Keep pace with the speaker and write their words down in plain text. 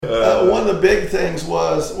One of the big things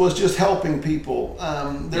was just helping people.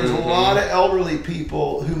 There's a lot of elderly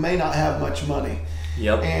people who may not have much money.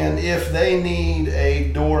 Yep. And if they need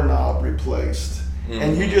a doorknob replaced,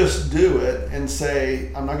 and you just do it and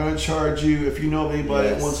say, I'm not going to charge you. If you know of anybody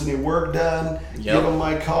that wants any work done, give them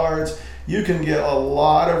my cards. You can get a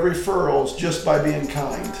lot of referrals just by being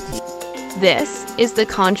kind. This is the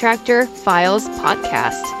Contractor Files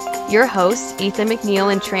Podcast. Your hosts, Ethan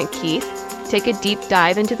McNeil and Trent Keith, take a deep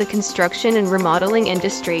dive into the construction and remodeling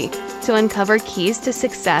industry to uncover keys to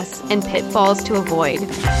success and pitfalls to avoid.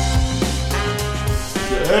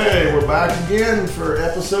 Hey, we're back again for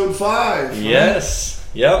episode 5. Yes.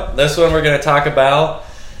 Yep. This one we're going to talk about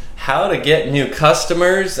how to get new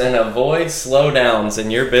customers and avoid slowdowns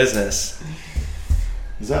in your business.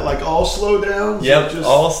 Is that like all slowdowns? Yep,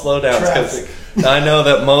 all slowdowns. Traffic. I know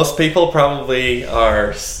that most people probably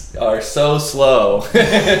are so slow.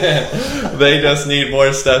 They just need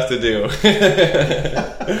more stuff to do.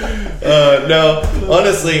 No,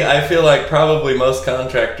 honestly, I feel like probably most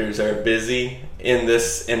contractors are busy in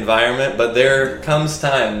this environment, but there comes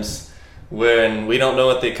times when we don't know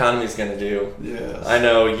what the economy is going to do. Yes. I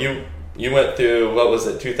know you went through, what was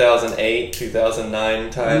it, 2008, 2009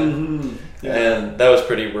 time? Yeah. And that was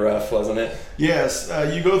pretty rough, wasn't it? Yes.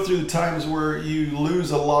 You go through the times where you lose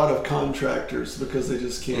a lot of contractors because they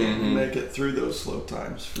just can't make it through those slow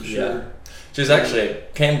times, for sure. Yeah. Which is actually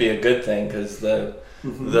can be a good thing because the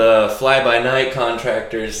fly-by-night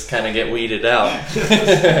contractors kind of get weeded out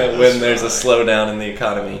when there's a slowdown in the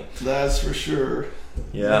economy. That's for sure.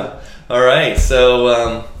 Yeah. All right.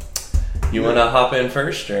 So you want to hop in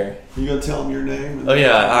first, or you gonna tell them your name? Oh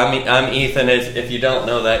yeah, I'm Ethan. If you don't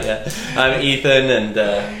know that yet, I'm Ethan, and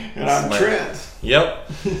I'm Trent. Yep.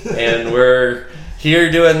 And we're here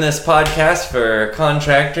doing this podcast for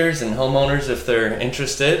contractors and homeowners if they're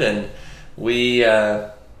interested, and we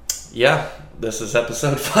this is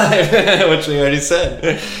episode 5, which we already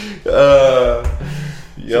said. So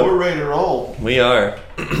we're ready to roll. We are.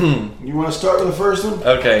 You want to start with the first one?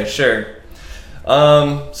 Okay, sure.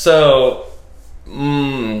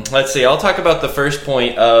 Let's see. I'll talk about the first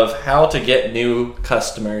point of how to get new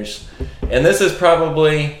customers. And this is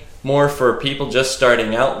probably more for people just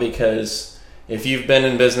starting out, because if you've been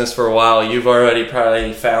in business for a while, you've already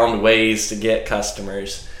probably found ways to get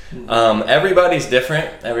customers. Everybody's different.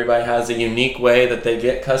 Everybody has a unique way that they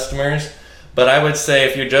get customers. But I would say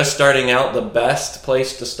if you're just starting out, the best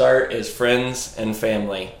place to start is friends and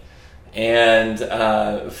family. And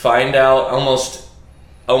find out,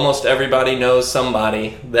 almost everybody knows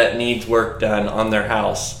somebody that needs work done on their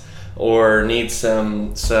house or needs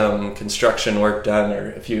some construction work done,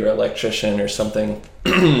 or if you're an electrician or something.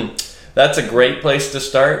 That's a great place to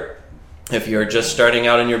start if you're just starting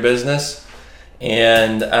out in your business.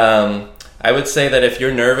 And I would say that if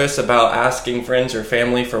you're nervous about asking friends or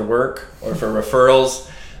family for work or for referrals,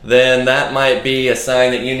 then that might be a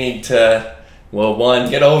sign that you need to, well, one,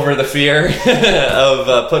 get over the fear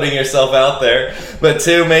of putting yourself out there. But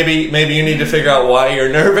two, maybe you need to figure out why you're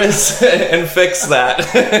nervous and fix that.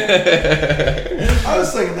 I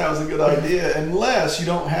was thinking that was a good idea. Unless you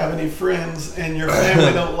don't have any friends and your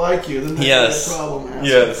family don't like you, then that's a problem.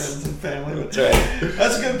 Asking friends and family. But that's right.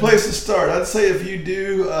 That's a good place to start. I'd say if you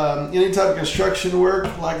do any type of construction work,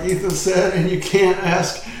 like Ethan said, and you can't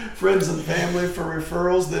ask friends and family for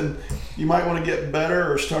referrals, then you might want to get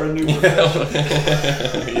better or start a new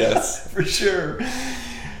profession. Yes. For sure.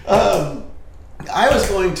 I was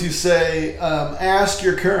going to say, ask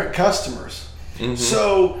your current customers.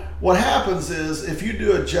 So what happens is, if you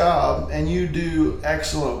do a job and you do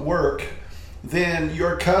excellent work, then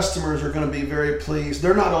your customers are going to be very pleased.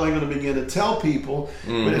 They're not only going to begin to tell people,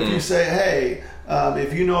 but if you say, hey,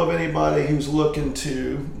 if you know of anybody who's looking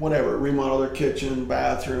to, whatever, remodel their kitchen,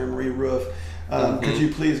 bathroom, re-roof, could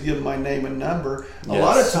you please give my name and number? A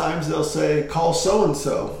lot of times they'll say, call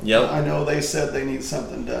so-and-so. Yep. I know they said they need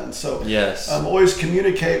something done. So yes. Always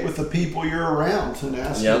communicate with the people you're around and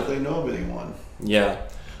ask them if they know of anyone. Yeah.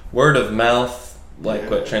 Word of mouth, like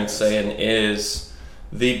what Trent's saying, is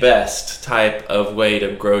the best type of way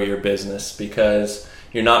to grow your business, because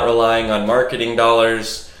you're not relying on marketing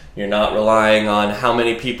dollars. You're not relying on how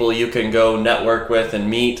many people you can go network with and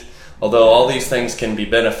meet, although all these things can be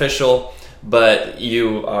beneficial, but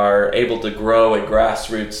you are able to grow a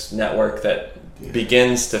grassroots network that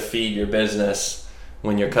begins to feed your business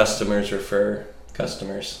when your customers refer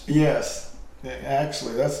customers. Yes,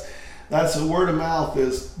 actually, That's the word of mouth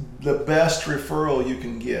is the best referral you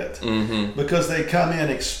can get, because they come in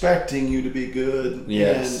expecting you to be good,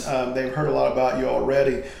 Yes. and they've heard a lot about you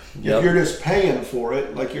already. Yep. If you're just paying for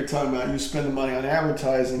it, like you're talking about, you spend the money on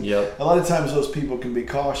advertising. Yep. A lot of times those people can be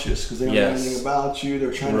cautious because they don't know anything about you.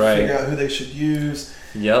 They're trying to Right. figure out who they should use.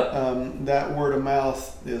 Yep. That word of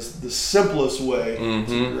mouth is the simplest way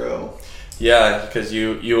to grow. Yeah, because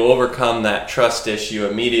you overcome that trust issue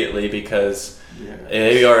immediately because Yeah.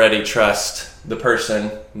 they already trust the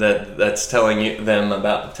person that's telling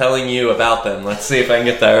you about them. Let's see if I can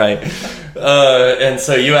get that right. And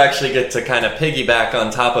so you actually get to kind of piggyback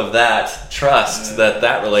on top of that trust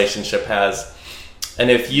that relationship has. And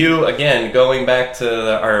if you, again, going back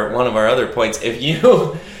to one of our other points, if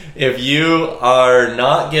you are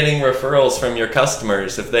not getting referrals from your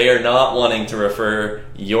customers, if they are not wanting to refer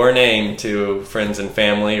your name to friends and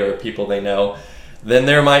family or people they know, then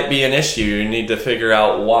there might be an issue. You need to figure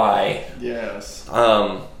out why. Yes.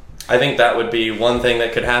 I think that would be one thing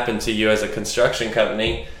that could happen to you as a construction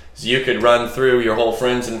company. Is you could run through your whole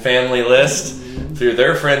friends and family list, through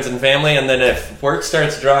their friends and family, and then if work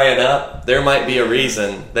starts drying up, there might be a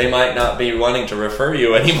reason. They might not be wanting to refer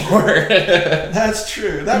you anymore. That's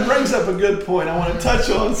true. That brings up a good point I want to touch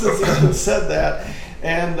on since you said that.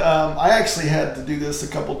 And I actually had to do this a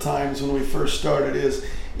couple times when we first started, is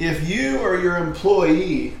if you or your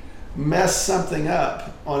employee mess something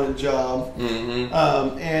up on a job,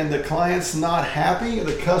 and the client's not happy,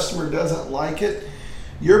 the customer doesn't like it,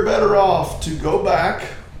 you're better off to go back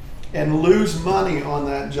and lose money on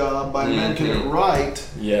that job by making it right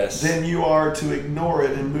than you are to ignore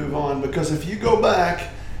it and move on. Because if you go back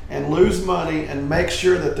and lose money and make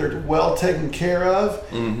sure that they're well taken care of,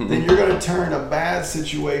 then you're going to turn a bad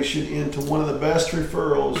situation into one of the best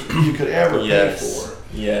referrals you could ever pay for.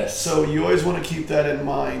 Yes. So you always want to keep that in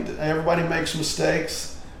mind. Everybody makes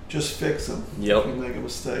mistakes. Just fix them. Yep. If you make a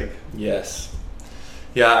mistake. Yes.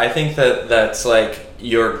 Yeah, I think that's like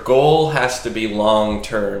your goal has to be long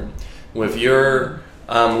term. If you're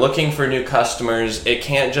looking for new customers, it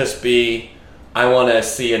can't just be, I want to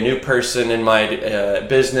see a new person in my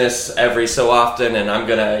business every so often, and I'm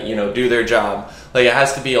gonna do their job. Like, it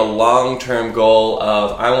has to be a long-term goal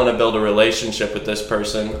of, I want to build a relationship with this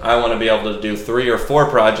person. I want to be able to do 3 or 4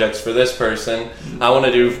 projects for this person. I want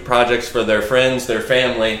to do projects for their friends, their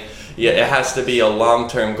family. Yeah, it has to be a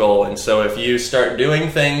long-term goal. And so if you start doing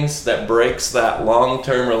things that breaks that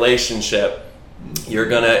long-term relationship, you're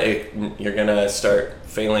gonna start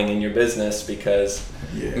failing in your business, because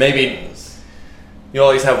maybe you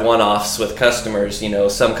always have one-offs with customers.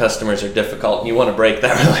 Some customers are difficult and you want to break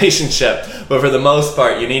that relationship. But for the most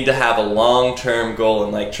part, you need to have a long-term goal.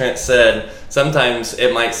 And like Trent said, sometimes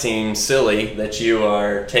it might seem silly that you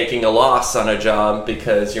are taking a loss on a job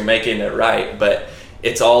because you're making it right. But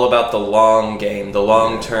it's all about the long game, the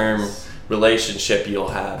long-term relationship you'll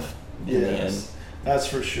have in the end. That's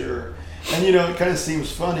for sure. And it kind of seems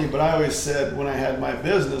funny, but I always said when I had my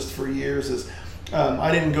business for years is,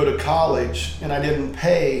 I didn't go to college and I didn't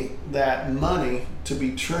pay that money to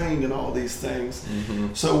be trained in all these things.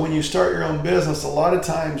 So when you start your own business, a lot of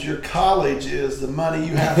times your college is the money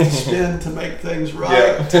you have to spend to make things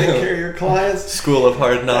right, take care of your clients. School of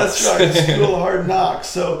hard knocks. That's right, school of hard knocks.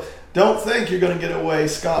 So don't think you're going to get away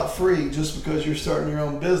scot-free just because you're starting your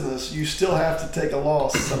own business. You still have to take a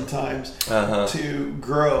loss sometimes to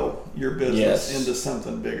grow your business into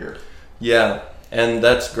something bigger. Yeah. And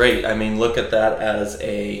that's great. I mean, look at that as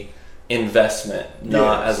a investment,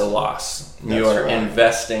 not as a loss. You are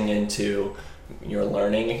investing into your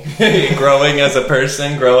learning, growing as a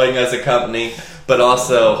person, growing as a company, but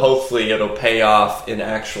also hopefully it'll pay off in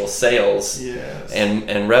actual sales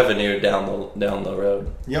and revenue down the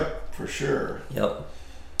road. Yep, for sure. Yep.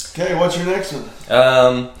 Okay, what's your next one?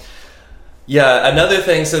 Another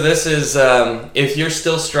thing. So this is if you're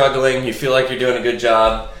still struggling, you feel like you're doing a good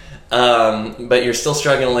job, but you're still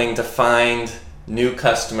struggling to find new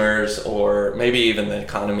customers, or maybe even the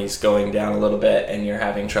economy's going down a little bit and you're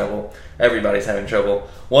having trouble. Everybody's having trouble.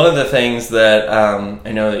 One of the things that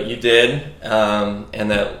I know that you did,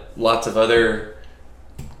 and that lots of other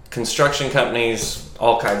construction companies,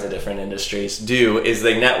 all kinds of different industries do, is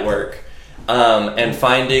they network. And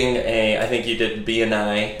finding I think you did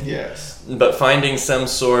BNI. Yes. But finding some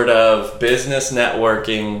sort of business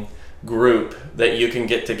networking group that you can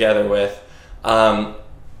get together with.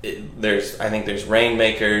 I think there's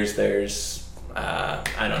Rainmakers, there's I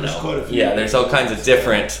don't know. There's all kinds of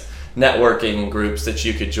different networking groups that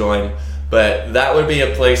you could join. But that would be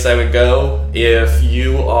a place I would go if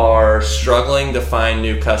you are struggling to find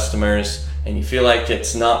new customers and you feel like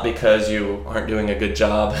it's not because you aren't doing a good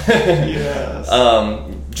job. Yes.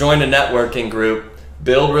 join a networking group,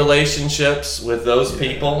 build relationships with those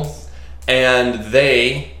people, and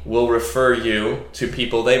they will refer you to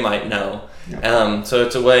people they might know. So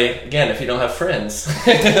it's a way, again, if you don't have friends,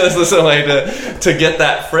 this is a way to get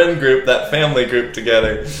that friend group, that family group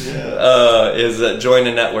together, is join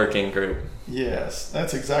a networking group. Yes,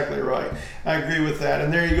 that's exactly right. I agree with that.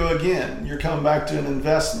 And there you go again. You're coming back to an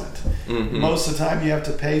investment. Most of the time you have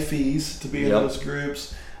to pay fees to be in those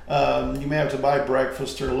groups. You may have to buy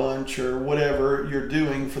breakfast or lunch or whatever you're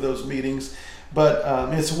doing for those meetings,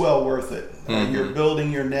 but it's well worth it. You're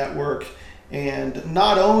building your network, and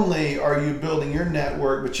not only are you building your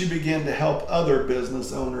network, but you begin to help other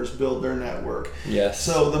business owners build their network. Yes.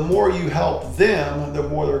 So the more you help them, the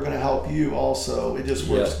more they're going to help you also. It just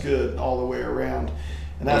works good all the way around.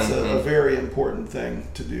 And that's a very important thing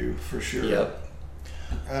to do for sure.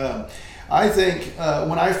 I think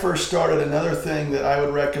when I first started, another thing that I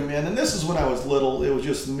would recommend, and this is when I was little, it was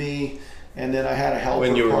just me, and then I had a helper.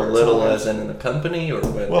 When you were little, as in the company, or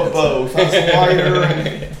when? Well, both. I was lighter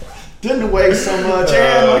and didn't weigh so much,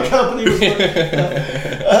 and my company was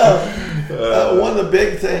one of the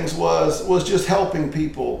big things was just helping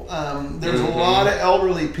people. There's a lot of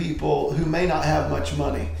elderly people who may not have much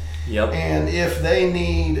money. And if they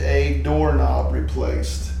need a doorknob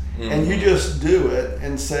replaced, and you just do it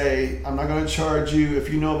and say, I'm not going to charge you. If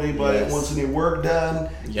you know of anybody that wants any work done,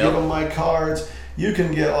 give them my cards. You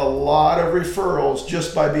can get a lot of referrals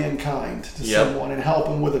just by being kind to someone and help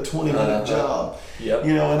them with a 20-minute job.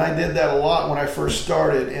 You know, and I did that a lot when I first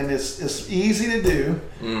started, and it's easy to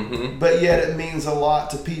do, but yet it means a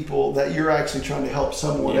lot to people that you're actually trying to help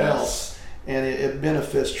someone else, and it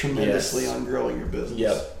benefits tremendously on growing your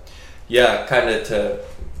business. Yeah, kind of to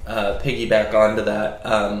piggyback onto that,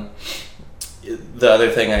 the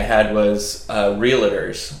other thing I had was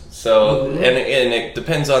realtors. So, and it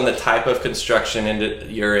depends on the type of construction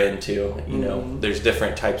you're into. You know, there's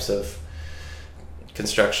different types of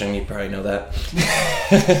construction. You probably know that.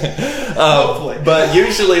 But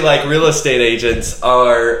usually, like, real estate agents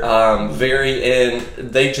are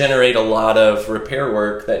they generate a lot of repair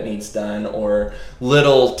work that needs done, or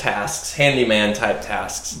little tasks, handyman type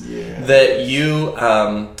tasks that you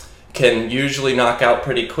can usually knock out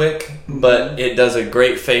pretty quick, but it does a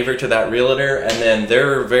great favor to that realtor, and then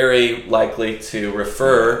they're very likely to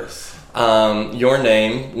refer your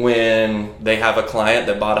name when they have a client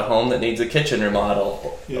that bought a home that needs a kitchen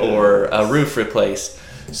remodel or a roof replaced.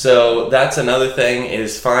 So that's another thing,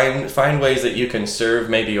 is find ways that you can serve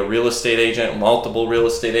maybe a real estate agent, multiple real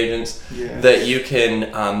estate agents, that you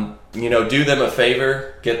can do them a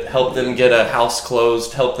favor, help them get a house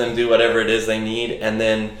closed, help them do whatever it is they need, and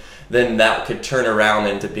then that could turn around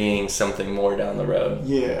into being something more down the road.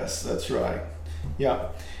 Yes, that's right. Yeah.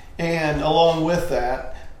 And along with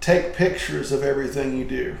that, take pictures of everything you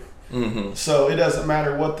do. So it doesn't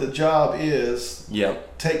matter what the job is.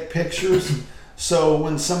 Take pictures. So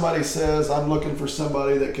when somebody says, I'm looking for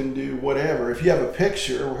somebody that can do whatever, if you have a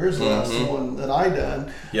picture, well, here's the last one that I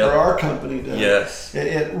done, or our company done.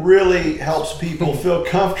 It really helps people feel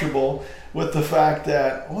comfortable with the fact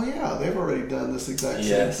that, they've already done this exact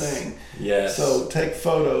same thing. So take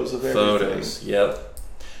photos of everything.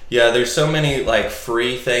 Yeah, there's so many like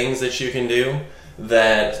free things that you can do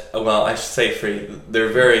that, well, I should say free, they're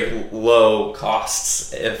very low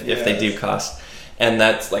costs if they do cost. And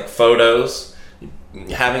that's like photos,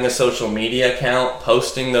 having a social media account,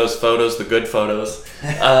 posting those photos, the good photos,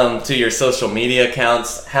 to your social media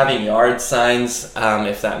accounts, having yard signs,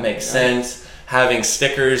 if that makes sense. Having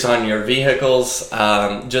stickers on your vehicles,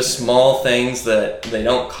 just small things that they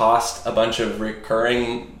don't cost a bunch of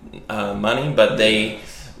recurring money, but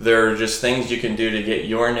they're just things you can do to get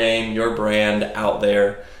your name, your brand out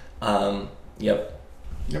there. Yep,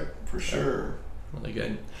 for sure. Really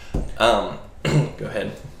good. Go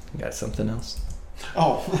ahead. You got something else? I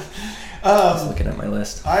was looking at my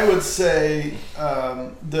list. I would say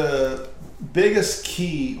the biggest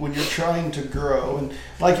key when you're trying to grow, and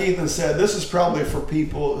like Ethan said, this is probably for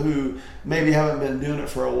people who maybe haven't been doing it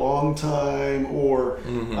for a long time, or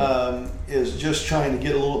is just trying to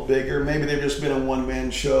get a little bigger. Maybe they've just been a one-man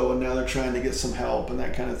show and now they're trying to get some help and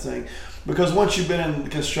that kind of thing. Because once you've been in the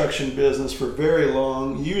construction business for very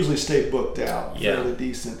long, you usually stay booked out fairly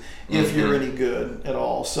decent, if you're any good at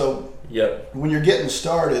all. So when you're getting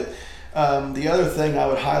started, the other thing I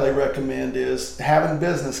would highly recommend is having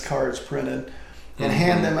business cards printed and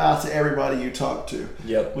hand them out to everybody you talk to.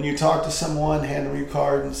 Yep. When you talk to someone, hand them your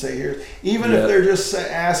card and say, "Here." Even Yep. if they're just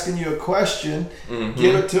asking you a question,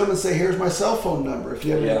 give it to them and say, "Here's my cell phone number if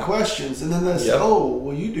you have any questions." And then they say, Yep. "Oh,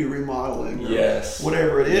 well, you do remodeling," or Yes.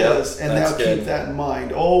 whatever it Yep. is, and That's they'll good. keep that in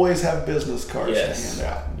mind. Always have business cards to hand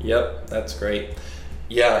out. Yep, that's great.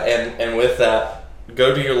 Yeah, and with that,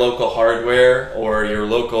 go to your local hardware or your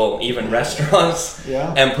local even restaurants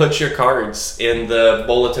and put your cards in the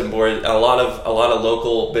bulletin board. A lot of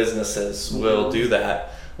local businesses will do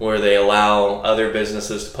that, where they allow other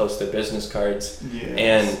businesses to post their business cards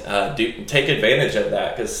and take advantage of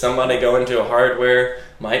that, because somebody going to a hardware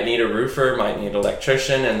might need a roofer, might need an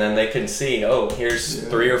electrician, and then they can see, oh, here's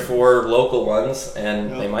 3 or 4 local ones,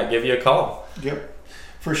 and they might give you a call. Yep,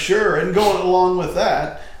 for sure. And going along with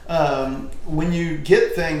that, when you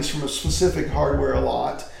get things from a specific hardware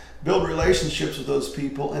lot, build relationships with those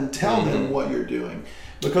people and tell them what you're doing.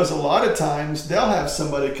 Because a lot of times they'll have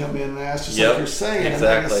somebody come in and ask, just like you're saying, and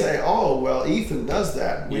they're going to say, "Oh, well, Ethan does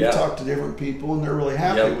that." We've talked to different people and they're really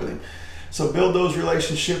happy with him. So build those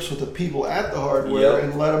relationships with the people at the hardware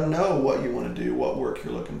and let them know what you want to do, what work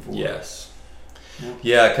you're looking for. Yes.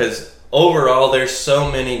 Yeah, because overall, there's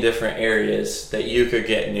so many different areas that you could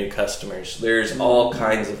get new customers. There's all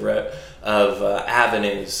kinds of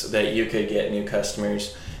avenues that you could get new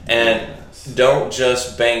customers. And don't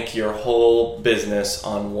just bank your whole business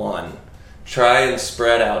on one. Try and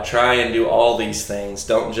spread out. Try and do all these things.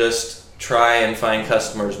 Don't just try and find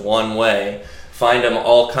customers one way. Find them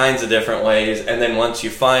all kinds of different ways. And then once you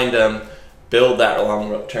find them, build that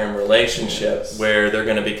long-term relationship where they're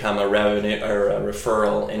going to become a revenue or a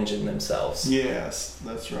referral engine themselves. Yes,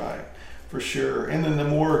 that's right, for sure. And then the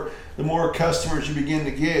more customers you begin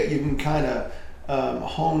to get, you can kind of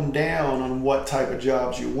hone down on what type of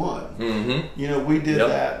jobs you want. You know, we did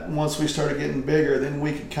that once we started getting bigger. Then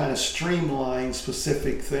we could kind of streamline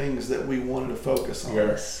specific things that we wanted to focus on.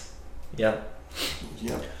 Yes. Yep.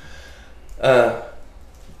 Yep.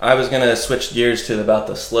 I was gonna switch gears to about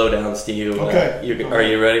the slowdowns. Do you? Okay. Are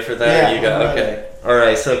you ready for that? Yeah. Okay. All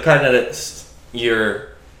right. So kind of, you're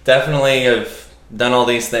definitely have done all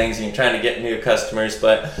these things and you're trying to get new customers,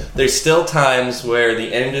 but there's still times where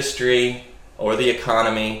the industry or the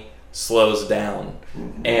economy slows down.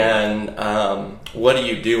 And what do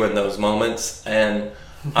you do in those moments? And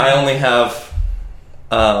I only have.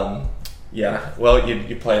 Well,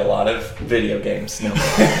 you play a lot of video games. No.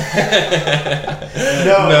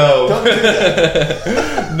 No, don't do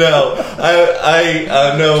that. No,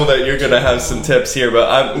 I know that you're going to have some tips here, but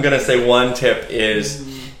I'm going to say one tip is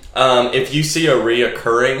if you see a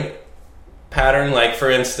reoccurring pattern, like for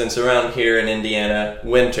instance around here in Indiana,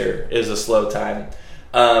 winter is a slow time.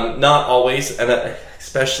 Not always, and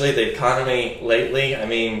especially the economy lately. I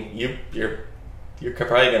mean, you're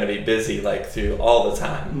probably going to be busy like through all the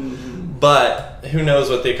time. But who knows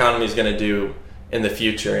what the economy is going to do in the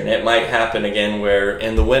future. And it might happen again where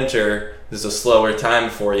in the winter there's a slower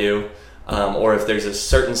time for you. Or if there's a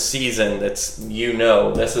certain season that's,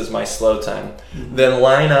 this is my slow time. Then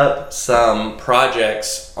line up some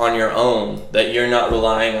projects on your own that you're not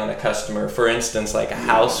relying on a customer. For instance, like a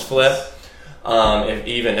house flip.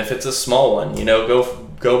 Even if it's a small one,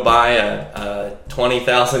 go buy a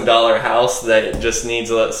 $20,000 house that just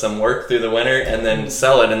needs some work through the winter and then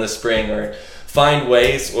sell it in the spring, or find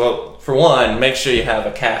ways. Well, for one, make sure you have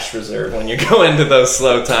a cash reserve when you go into those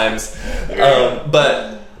slow times.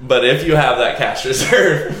 But if you have that cash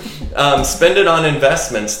reserve, spend it on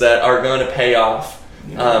investments that are going to pay off.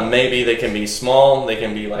 Maybe they can be small, they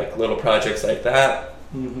can be like little projects like that.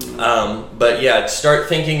 But yeah, start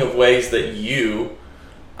thinking of ways that you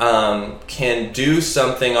can do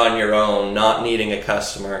something on your own, not needing a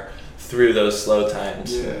customer through those slow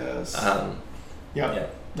times. Yes.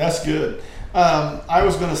 That's good. I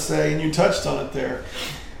was going to say, and you touched on it there,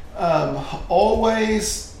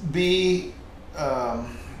 always be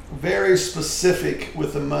very specific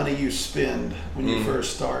with the money you spend when you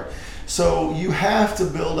first start. So you have to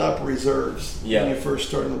build up reserves when you first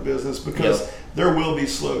start in the business, because there will be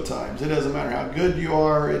slow times. It doesn't matter how good you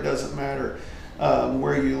are. It doesn't matter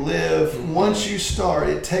where you live. Once you start,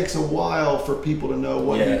 it takes a while for people to know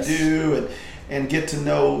what you do and get to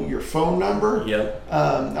know your phone number.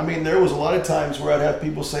 I mean, there was a lot of times where I'd have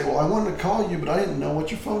people say, "Well, I wanted to call you, but I didn't know what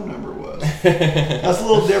your phone number was." That's a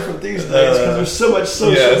little different these days because there's so much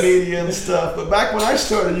social media and stuff. But back when I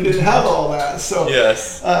started, you didn't have all that. So,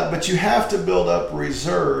 but you have to build up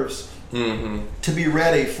reserves to be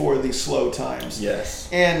ready for these slow times.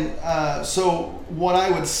 And so what I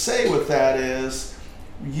would say with that is,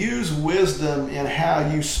 use wisdom in how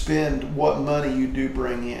you spend what money you do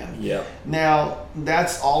bring in. Yeah. Now,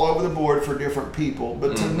 that's all over the board for different people.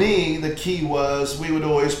 But to me, the key was we would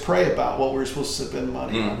always pray about what we were supposed to spend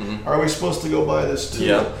money on. Are we supposed to go buy this tool?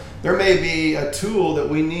 Yeah. There may be a tool that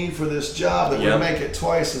we need for this job that would Yep. make it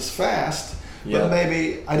twice as fast. Yep. But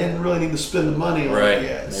maybe I didn't really need to spend the money on Right. it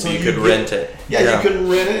yet. Maybe So you could rent it. Yeah, Yeah. you can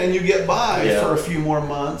rent it and you get by Yeah. for a few more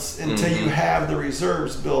months until you have the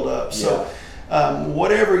reserves built up. So Yeah.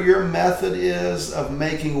 whatever your method is of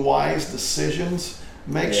making wise decisions,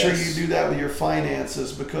 make sure Yes. you do that with your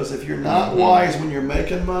finances, because if you're not wise when you're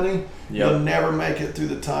making money, you'll never make it through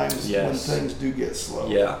the times when Yes. things do get slow.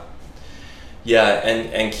 Yeah. Yeah,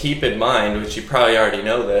 and keep in mind, which you probably already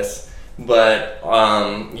know this, but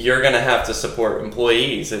you're going to have to support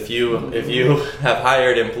employees. If you have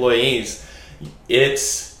hired employees,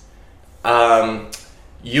 it's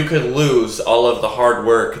you could lose all of the hard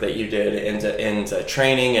work that you did into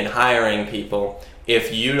training and hiring people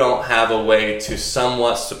if you don't have a way to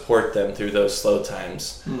somewhat support them through those slow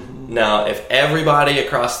times. Now, if everybody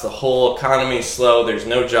across the whole economy is slow, there's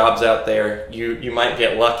no jobs out there, you might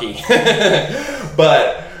get lucky.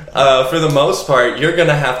 But for the most part, you're going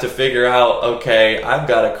to have to figure out, okay, I've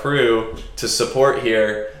got a crew to support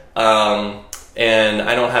here, and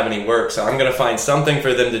I don't have any work, so I'm going to find something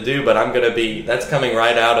for them to do, but that's coming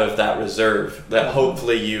right out of that reserve that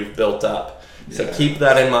hopefully you've built up. So keep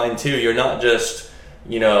that in mind too. You're not just,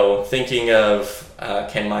 thinking of,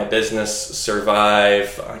 can my business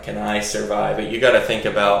survive? Can I survive? But you got to think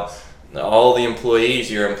about all the employees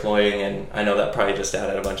you're employing, and I know that probably just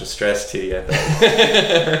added a bunch of stress to you.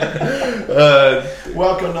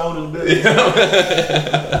 Welcome to owning business.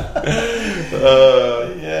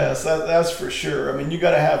 Yes, that's for sure. I mean, you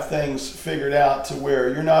got to have things figured out to where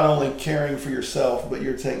you're not only caring for yourself, but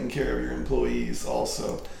you're taking care of your employees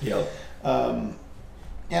also. Yep. And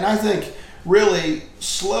I think really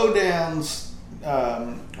slowdowns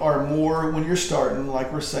are more when you're starting,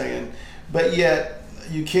 like we're saying, but yet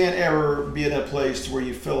you can't ever be in a place where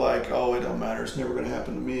you feel like, oh, it don't matter, it's never going to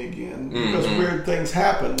happen to me again. Because weird things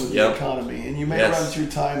happen with the economy, and you may run through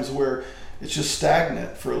times where it's just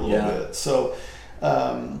stagnant for a little bit. So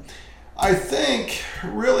I think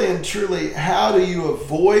really and truly, how do you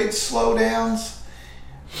avoid slowdowns?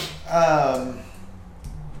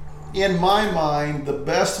 In my mind, the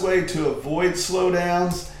best way to avoid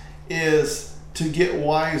slowdowns is to get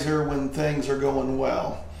wiser when things are going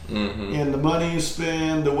well. And the money you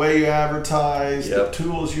spend, the way you advertise, the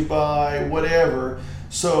tools you buy, whatever.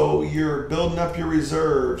 So you're building up your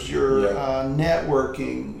reserves, you're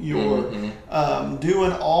networking, you're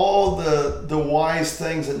doing all the wise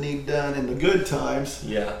things that need done in the good times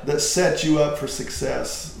that set you up for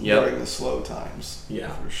success during the slow times. Yeah,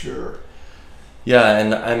 for sure. Yeah,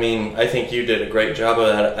 and I mean, I think you did a great job of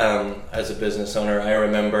that as a business owner. I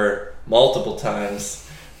remember multiple times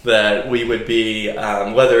that we would be,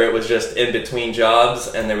 whether it was just in between jobs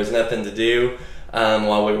and there was nothing to do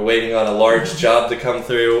while we were waiting on a large job to come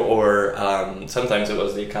through, or sometimes it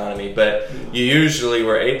was the economy, but you usually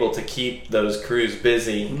were able to keep those crews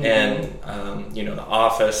busy, and the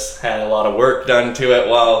office had a lot of work done to it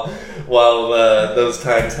while those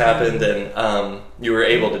times happened, and you were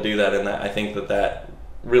able to do that, and I think that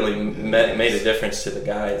really made a difference to the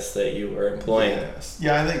guys that you were employing.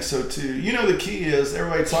 Yeah, I think so too. The key is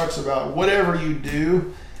everybody talks about whatever you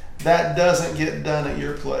do, that doesn't get done at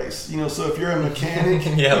your place. So if you're a mechanic,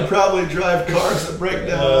 you probably drive cars that break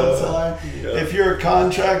down all the time. If you're a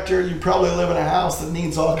contractor, you probably live in a house that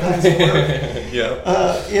needs all kinds of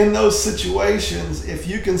work. In those situations, if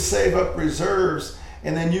you can save up reserves,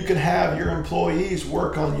 and then you can have your employees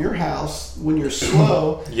work on your house when you're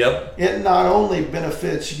slow, it not only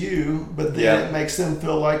benefits you, but then it makes them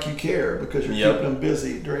feel like you care because you're keeping them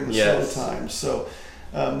busy during the slow times. So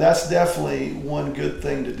that's definitely one good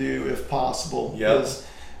thing to do if possible. Is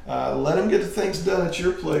let them get the things done at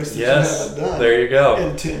your place that you haven't done there you go.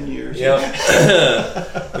 in 10 years.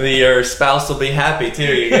 Your spouse will be happy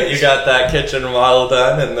too. You got that kitchen remodel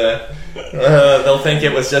done, and they'll think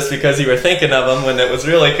it was just because you were thinking of them when it was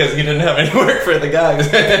really because you didn't have any work for the guys.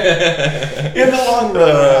 In the long run,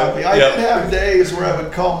 happy. I did have days where I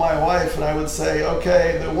would call my wife and I would say,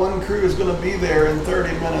 okay, the one crew is going to be there in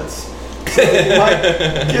 30 minutes. So you might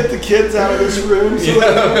get the kids out of this room. So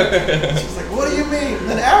she's like, what do you mean? And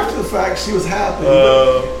then after the fact, she was happy.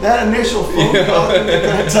 That initial phone call can be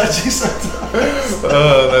kind of touchy sometimes.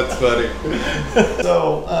 That's funny.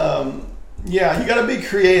 So, you got to be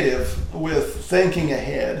creative with thinking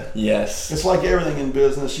ahead. Yes. It's like everything in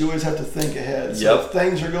business. You always have to think ahead. So if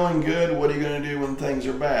things are going good, what are you going to do when things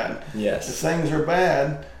are bad? Yes. If things are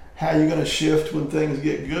bad, how you're going to shift when things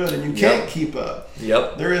get good and you can't keep up.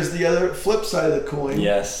 Yep. There is the other flip side of the coin.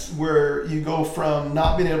 Yes. Where you go from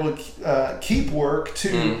not being able to keep work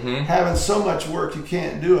to having so much work you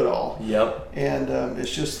can't do it all. Yep. And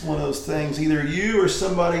it's just one of those things. Either you or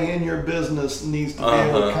somebody in your business needs to be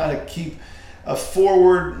able to kind of keep a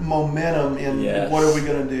forward momentum in what are we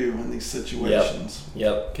going to do in these situations.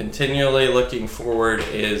 Yep. Continually looking forward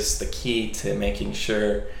is the key to making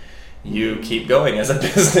sure you keep going as a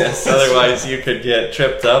business. Otherwise, you could get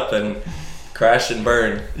tripped up and crash and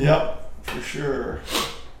burn. Yep, for sure.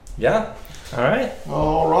 Yeah. All right.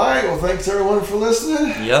 All right. Well, thanks everyone for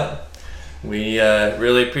listening. Yep. We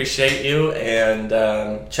really appreciate you, and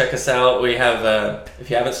check us out. We have, if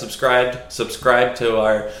you haven't subscribe to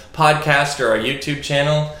our podcast or our YouTube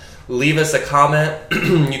channel. Leave us a comment.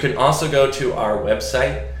 You can also go to our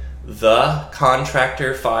website,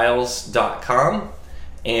 thecontractorfiles.com.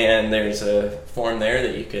 And there's a form there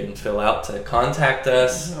that you can fill out to contact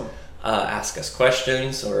us, ask us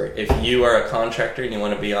questions, or if you are a contractor and you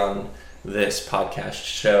want to be on this podcast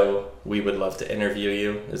show, we would love to interview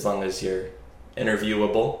you as long as you're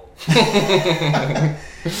interviewable. And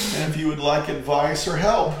if you would like advice or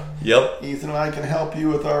help, Ethan and I can help you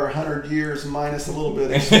with our 100 years minus a little bit.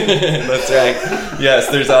 That's right. Yes,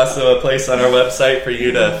 there's also a place on our website for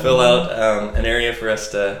you to fill out an area for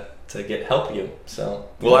us to help you. So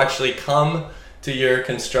we'll actually come to your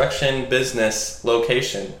construction business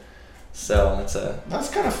location. So that's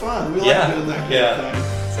kind of fun. We like doing that kind of thing.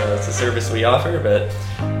 So it's a service we offer, but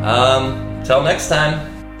till next time.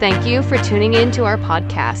 Thank you for tuning in to our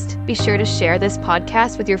podcast. Be sure to share this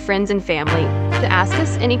podcast with your friends and family. To ask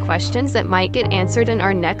us any questions that might get answered in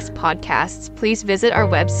our next podcasts, please visit our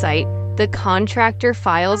website,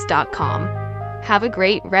 thecontractorfiles.com. Have a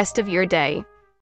great rest of your day.